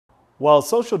While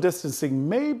social distancing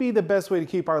may be the best way to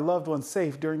keep our loved ones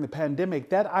safe during the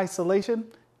pandemic, that isolation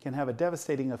can have a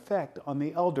devastating effect on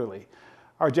the elderly.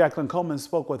 Our Jaclyn Coleman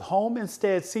spoke with Home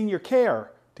Instead Senior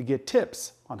Care to get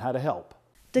tips on how to help.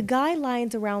 The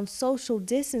guidelines around social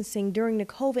distancing during the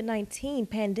COVID-19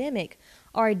 pandemic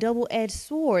are a double-edged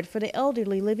sword for the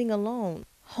elderly living alone.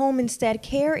 Home Instead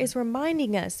Care is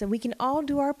reminding us that we can all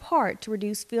do our part to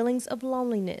reduce feelings of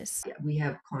loneliness. We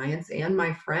have clients and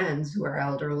my friends who are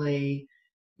elderly,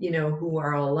 who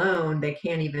are alone. They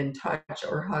can't even touch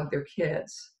or hug their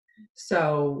kids.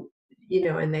 So,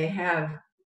 and they have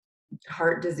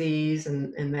heart disease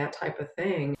and that type of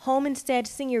thing. Home Instead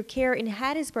Senior Care in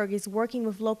Hattiesburg is working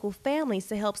with local families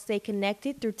to help stay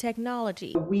connected through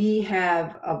technology. We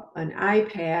have an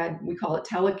iPad, we call it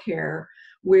telecare,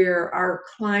 where our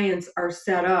clients are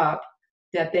set up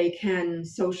that they can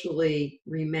socially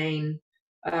remain,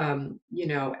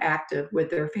 active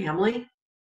with their family,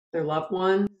 their loved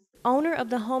ones. Owner of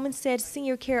the Home Instead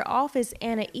Senior Care office,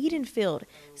 Anna Edenfield,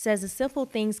 says the simple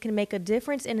things can make a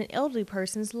difference in an elderly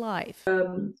person's life.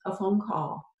 A phone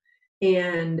call.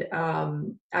 And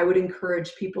I would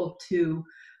encourage people to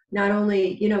not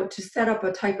only, to set up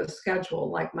a type of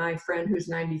schedule, like my friend who's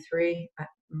 93,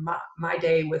 my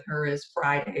day with her is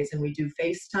Fridays and we do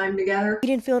FaceTime together.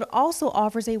 Edenfield also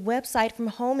offers a website from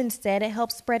Home Instead that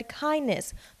helps spread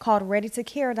kindness called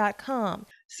readytocare.com.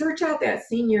 Search out that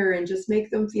senior and just make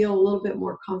them feel a little bit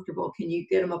more comfortable. Can you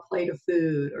get them a plate of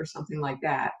food or something like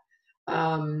that?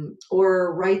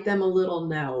 Or write them a little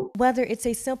note. Whether it's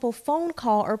a simple phone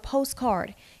call or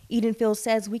postcard, Edenfield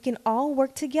says we can all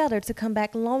work together to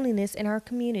combat loneliness in our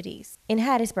communities. In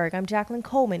Hattiesburg, I'm Jaclyn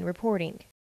Coleman reporting.